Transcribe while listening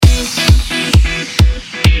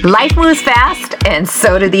Life moves fast, and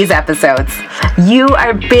so do these episodes. You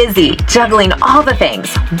are busy juggling all the things: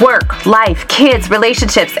 work, life, kids,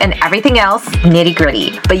 relationships, and everything else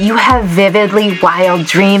nitty-gritty. But you have vividly wild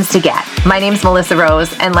dreams to get. My name's Melissa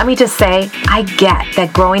Rose, and let me just say, I get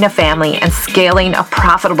that growing a family and scaling a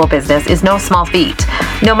profitable business is no small feat,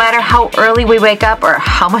 no matter how early we wake up or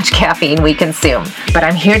how much caffeine we consume. But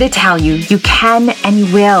I'm here to tell you, you can and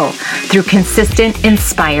you will through consistent,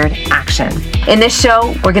 inspired action. In this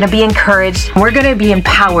show, we're going to be encouraged, we're going to be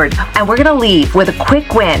empowered, and we're going to leave with a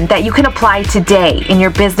quick win that you can apply today in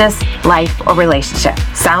your business, life, or relationship.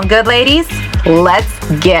 Sound good, ladies?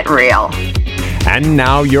 Let's get real. And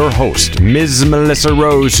now your host, Ms. Melissa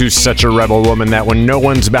Rose, who's such a rebel woman that when no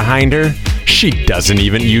one's behind her, she doesn't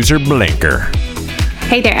even use her blinker.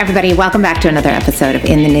 Hey there, everybody. Welcome back to another episode of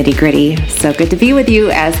In the Nitty Gritty. So good to be with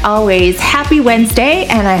you as always. Happy Wednesday,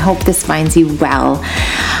 and I hope this finds you well.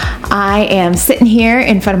 I am sitting here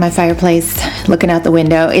in front of my fireplace looking out the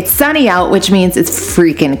window. It's sunny out, which means it's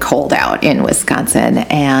freaking cold out in Wisconsin,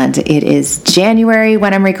 and it is January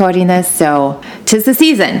when I'm recording this, so 'tis the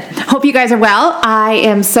season. Hope you guys are well. I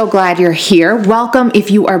am so glad you're here. Welcome if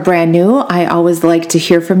you are brand new. I always like to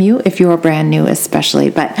hear from you if you are brand new especially,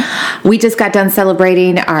 but we just got done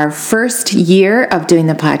celebrating our first year of doing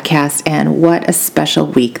the podcast, and what a special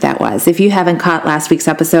week that was. If you haven't caught last week's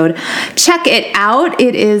episode, check it out.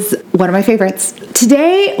 It is one of my favorites.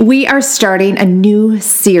 Today, we are starting a new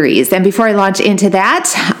series. And before I launch into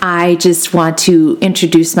that, I just want to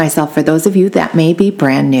introduce myself for those of you that may be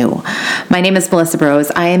brand new. My name is Melissa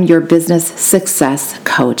Rose. I am your business success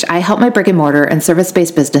coach. I help my brick and mortar and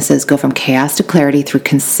service-based businesses go from chaos to clarity through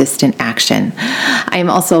consistent action. I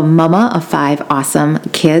am also a mama of 5 awesome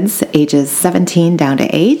kids, ages 17 down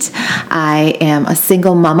to 8. I am a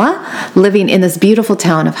single mama living in this beautiful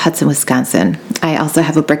town of Hudson, Wisconsin. I also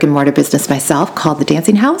have a brick and mortar business myself called The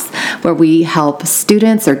Dancing House, where we help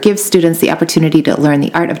students or give students the opportunity to learn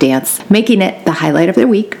the art of dance, making it the highlight of their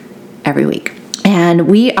week every week. And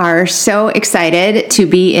we are so excited to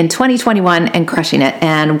be in 2021 and crushing it.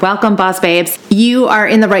 And welcome, boss babes. You are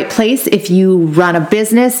in the right place if you run a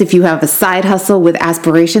business, if you have a side hustle with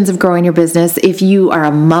aspirations of growing your business, if you are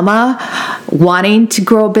a mama wanting to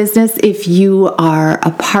grow a business, if you are a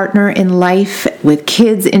partner in life with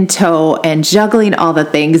kids in tow and juggling all the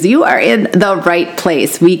things, you are in the right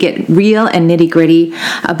place. We get real and nitty-gritty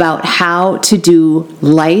about how to do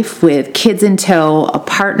life with kids in tow, a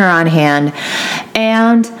partner on hand,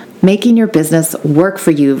 and making your business work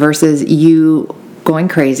for you versus you going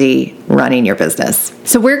crazy running your business.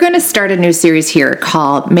 So we're going to start a new series here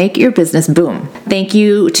called Make Your Business Boom. Thank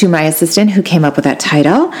you to my assistant who came up with that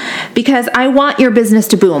title, because I want your business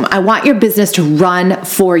to boom. I want your business to run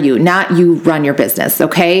for you, not you run your business,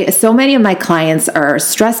 okay? So many of my clients are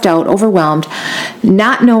stressed out, overwhelmed,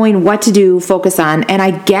 not knowing what to do, focus on, and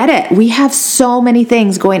I get it. We have so many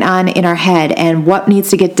things going on in our head and what needs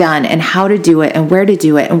to get done and how to do it and where to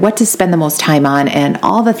do it and what to spend the most time on and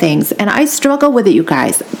all the things. And I struggle with it, you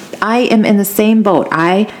guys. I am in the same boat.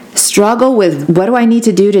 I struggle with, what do I need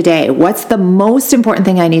to do today? What's the most important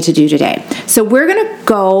thing I need to do today? So we're going to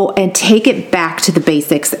go and take it back to the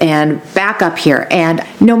basics and back up here. And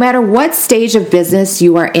no matter what stage of business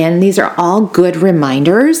you are in, these are all good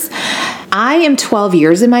reminders. I am 12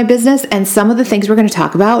 years in my business, and some of the things we're going to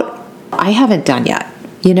talk about, I haven't done yet.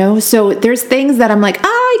 You know, so there's things that I'm like,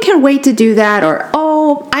 I can wait to do that, or,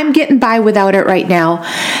 I'm getting by without it right now.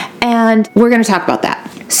 And we're going to talk about that.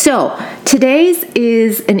 So today's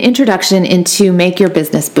is an introduction into Make Your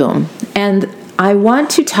Business Boom. And I want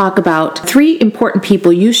to talk about 3 important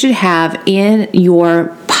people you should have in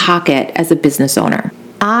your pocket as a business owner.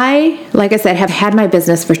 I, like I said, have had my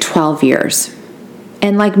business for 12 years.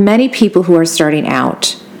 And like many people who are starting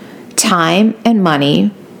out, time and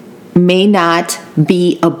money may not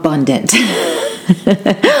be abundant.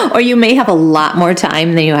 Or you may have a lot more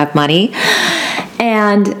time than you have money.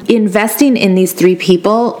 And investing in these 3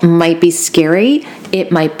 people might be scary.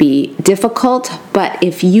 It might be difficult. But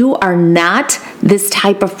if you are not this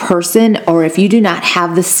type of person, or if you do not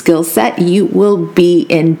have the skill set, you will be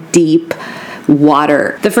in deep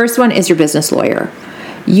water. The first one is your business lawyer.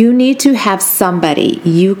 You need to have somebody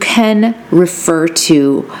you can refer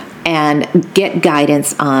to and get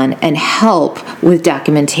guidance on and help with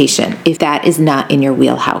documentation if that is not in your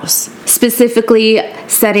wheelhouse. Specifically,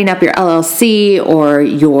 setting up your LLC or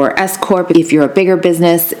your S-Corp if you're a bigger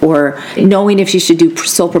business, or knowing if you should do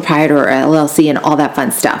sole proprietor or LLC and all that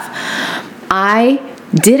fun stuff. I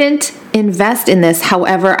didn't invest in this.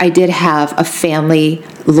 However, I did have a family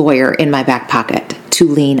lawyer in my back pocket to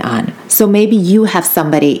lean on. So maybe you have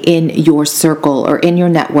somebody in your circle or in your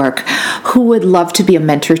network who would love to be a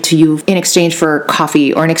mentor to you in exchange for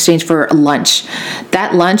coffee or in exchange for lunch.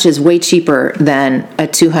 That lunch is way cheaper than a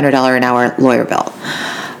 $200 an hour lawyer bill.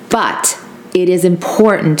 But it is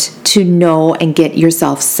important to know and get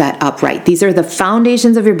yourself set up right. These are the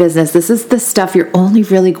foundations of your business. This is the stuff you're only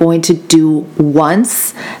really going to do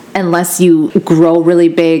once, unless you grow really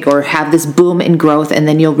big or have this boom in growth, and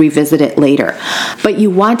then you'll revisit it later. But you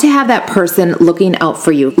want to have that person looking out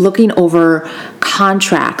for you, looking over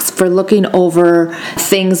contracts, for looking over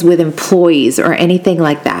things with employees or anything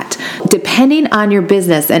like that. Depending on your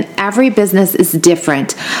business, and every business is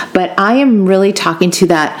different, but I am really talking to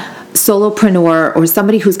that solopreneur or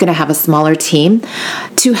somebody who's going to have a smaller team,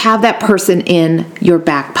 to have that person in your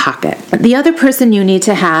back pocket. The other person you need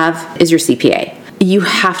to have is your CPA. You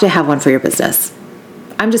have to have one for your business.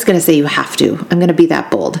 I'm just going to say you have to. I'm going to be that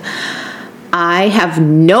bold. I have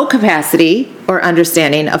no capacity or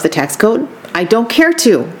understanding of the tax code. I don't care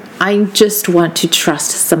to. I just want to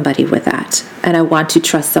trust somebody with that. And I want to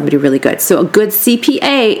trust somebody really good. So a good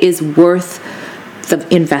CPA is worth the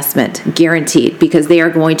investment, guaranteed, because they are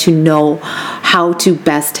going to know how to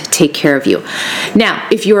best take care of you. Now,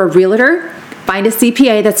 if you're a realtor, find a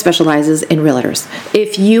CPA that specializes in realtors.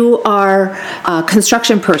 If you are a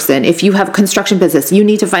construction person, if you have a construction business, you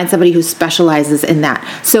need to find somebody who specializes in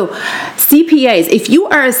that. So CPAs, if you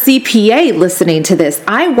are a CPA listening to this,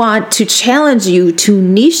 I want to challenge you to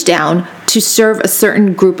niche down to serve a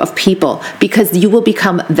certain group of people, because you will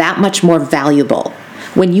become that much more valuable.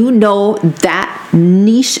 When you know that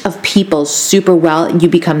niche of people super well, you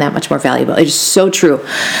become that much more valuable. It is so true.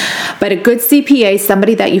 But a good CPA,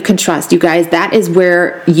 somebody that you can trust, you guys, that is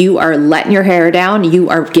where you are letting your hair down. You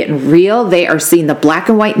are getting real. They are seeing the black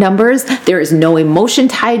and white numbers. There is no emotion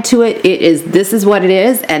tied to it. It is, this is what it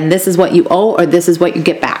is, and this is what you owe, or this is what you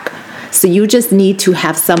get back. So you just need to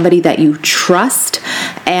have somebody that you trust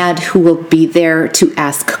and who will be there to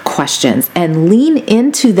ask questions and lean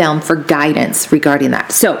into them for guidance regarding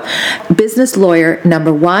that. So business lawyer,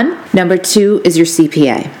 number one. Number two is your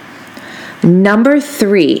CPA. Number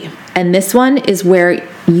three, and this one is where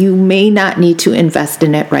you may not need to invest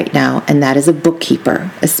in it right now, and that is a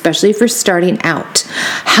bookkeeper, especially if you're starting out.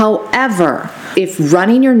 However, if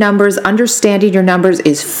running your numbers, understanding your numbers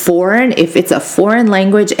is foreign, if it's a foreign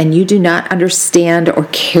language and you do not understand or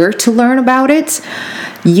care to learn about it,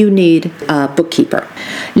 you need a bookkeeper.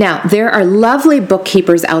 Now, there are lovely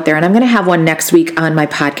bookkeepers out there, and I'm going to have one next week on my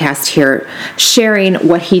podcast here, sharing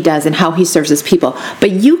what he does and how he serves his people.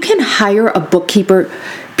 But you can hire a bookkeeper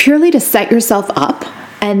purely to set yourself up,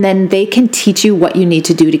 and then they can teach you what you need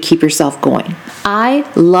to do to keep yourself going. I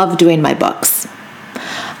love doing my books.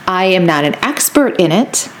 I am not an expert in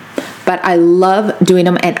it, but I love doing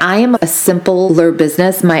them, and I am a simpler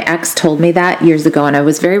business. My ex told me that years ago, and I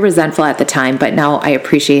was very resentful at the time, but now I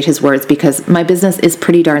appreciate his words because my business is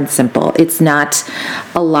pretty darn simple. It's not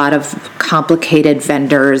a lot of complicated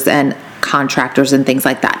vendors and contractors and things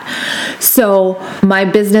like that. So my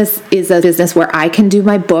business is a business where I can do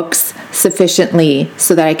my books sufficiently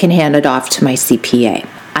so that I can hand it off to my CPA.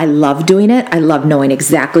 I love doing it. I love knowing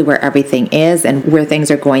exactly where everything is and where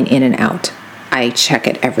things are going in and out. I check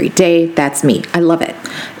it every day. That's me. I love it.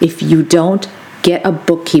 If you don't, get a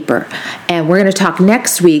bookkeeper. And we're going to talk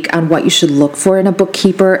next week on what you should look for in a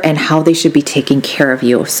bookkeeper and how they should be taking care of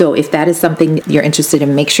you. So if that is something you're interested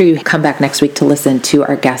in, make sure you come back next week to listen to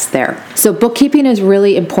our guest there. So bookkeeping is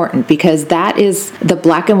really important because that is the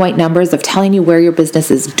black and white numbers of telling you where your business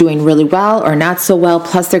is doing really well or not so well.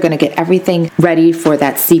 Plus, they're going to get everything ready for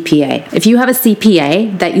that CPA. If you have a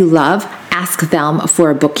CPA that you love, ask them for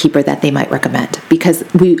a bookkeeper that they might recommend, because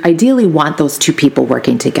we ideally want those two people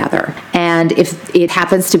working together. And if it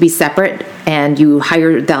happens to be separate and you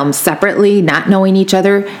hire them separately, not knowing each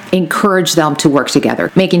other, encourage them to work together,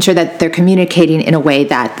 making sure that they're communicating in a way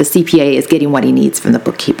that the CPA is getting what he needs from the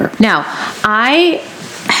bookkeeper. Now, I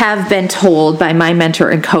have been told by my mentor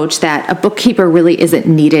and coach that a bookkeeper really isn't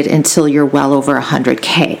needed until you're well over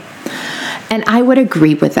 100K. And I would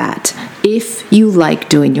agree with that. If you like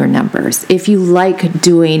doing your numbers, if you like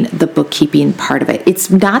doing the bookkeeping part of it, it's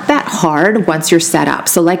not that hard once you're set up.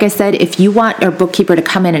 So like I said, if you want a bookkeeper to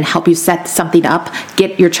come in and help you set something up,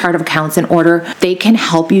 get your chart of accounts in order, they can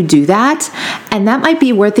help you do that. And that might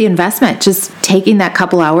be worth the investment, just taking that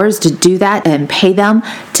couple hours to do that and pay them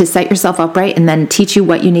to set yourself up right and then teach you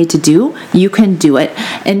what you need to do. You can do it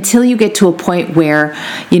until you get to a point where,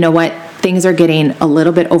 you know what, things are getting a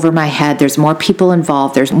little bit over my head, there's more people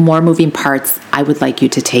involved, there's more moving parts, I would like you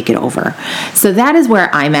to take it over. So that is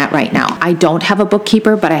where I'm at right now. I don't have a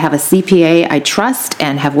bookkeeper, but I have a CPA I trust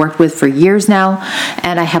and have worked with for years now,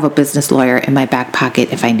 and I have a business lawyer in my back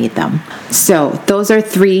pocket if I need them. So those are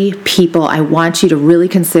 3 people I want you to really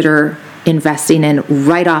consider investing in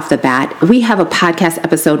right off the bat. We have a podcast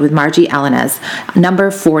episode with Margie Alanes,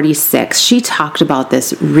 number 46. She talked about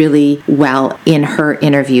this really well in her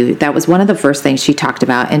interview. That was one of the first things she talked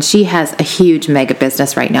about. And she has a huge mega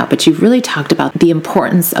business right now, but she really talked about the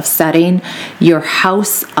importance of setting your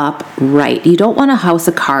house up right. You don't want a house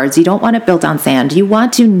of cards. You don't want it built on sand. You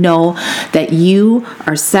want to know that you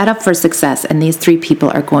are set up for success, and these 3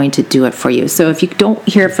 people are going to do it for you. So if you don't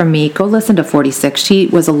hear from me, go listen to 46. She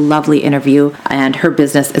was a lovely interview, and her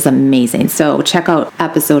business is amazing. So check out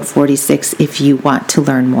episode 46 if you want to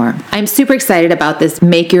learn more. I'm super excited about this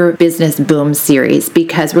Make Your Business Boom series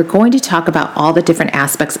because we're going to talk about all the different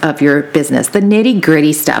aspects of your business, the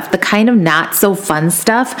nitty-gritty stuff, the kind of not so fun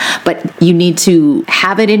stuff, but you need to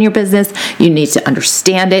have it in your business. You need to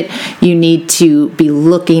understand it. You need to be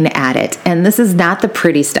looking at it. And this is not the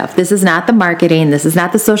pretty stuff. This is not the marketing. This is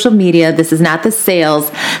not the social media. This is not the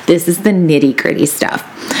sales. This is the nitty-gritty stuff.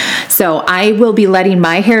 So I will be letting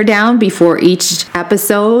my hair down before each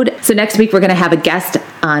episode. So next week, we're going to have a guest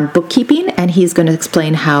on bookkeeping, and he's going to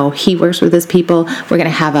explain how he works with his people. We're going to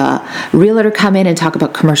have a realtor come in and talk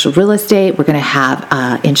about commercial real estate. We're going to have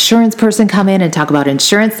an insurance person come in and talk about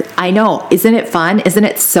insurance. I know. Isn't it fun? Isn't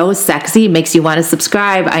it so sexy? It makes you want to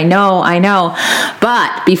subscribe. I know.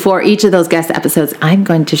 But before each of those guest episodes, I'm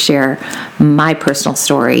going to share my personal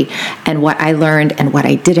story and what I learned and what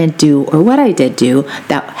I didn't do or what I did do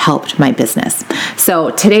that helped my business.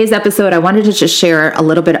 So today's episode, I wanted to just share a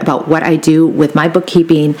little bit about what I do with my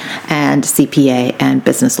bookkeeping and CPA and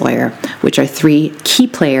business lawyer, which are 3 key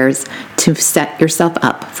players to set yourself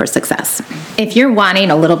up for success. If you're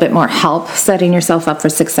wanting a little bit more help setting yourself up for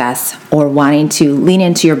success, or wanting to lean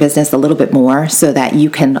into your business a little bit more so that you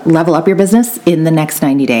can level up your business in the next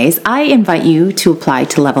 90 days, I invite you to apply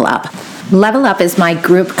to Level Up. Level Up is my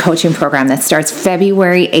group coaching program that starts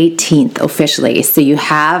February 18th officially. So you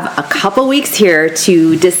have a couple weeks here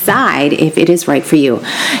to decide if it is right for you.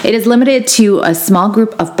 It is limited to a small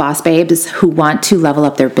group of boss babes who want to level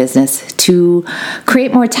up their business to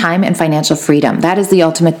create more time and financial freedom. That is the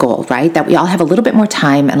ultimate goal, right? That we all have a little bit more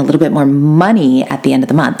time and a little bit more money at the end of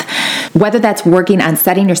the month. Whether that's working on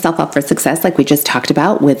setting yourself up for success, like we just talked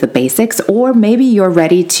about with the basics, or maybe you're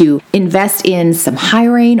ready to invest in some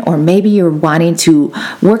hiring, or maybe you're wanting to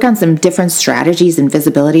work on some different strategies and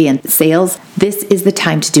visibility and sales, this is the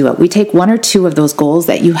time to do it. We take 1 or 2 of those goals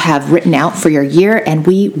that you have written out for your year, and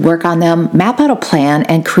we work on them, map out a plan,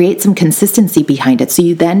 and create some consistency behind it so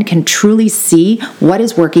you then can truly see what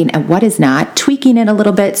is working and what is not, tweaking it a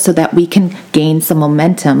little bit so that we can gain some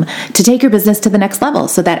momentum to take your business to the next level,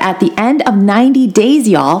 so that at the end of 90 days,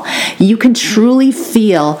 y'all, you can truly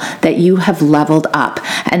feel that you have leveled up,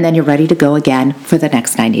 and then you're ready to go again for the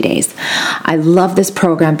next 90 days. I love this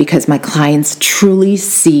program because my clients truly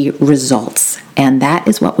see results, and that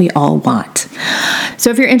is what we all want. So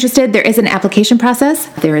if you're interested, there is an application process.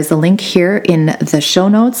 There is a link here in the show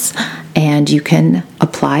notes, and you can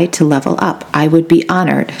apply to Level Up. I would be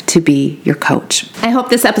honored to be your coach. I hope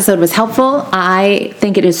this episode was helpful. I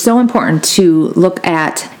think it is so important to look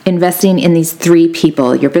at investing in these 3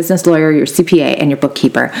 people, your business lawyer, your CPA, and your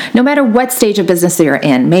bookkeeper. No matter what stage of business you're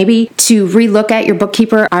in, maybe to relook at your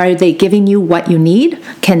bookkeeper, are they giving you what you need?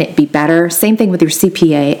 Can it be better? Same thing with your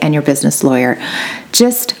CPA and your business lawyer.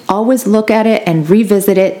 Just always look at it and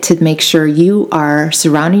revisit it to make sure you are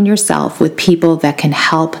surrounding yourself with people that can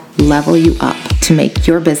help level you up to make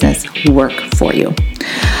your business work for you.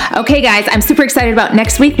 Okay, guys, I'm super excited about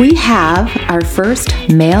next week. We have our first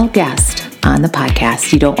male guest on the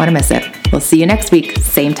podcast. You don't want to miss it. We'll see you next week.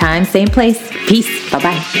 Same time, same place. Peace.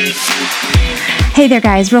 Bye-bye. Hey there,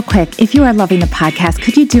 guys, real quick. If you are loving the podcast,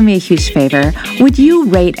 could you do me a huge favor? Would you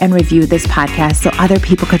rate and review this podcast so other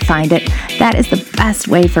people could find it? That is the best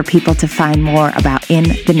way for people to find more about In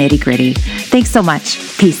the Nitty Gritty. Thanks so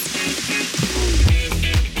much. Peace.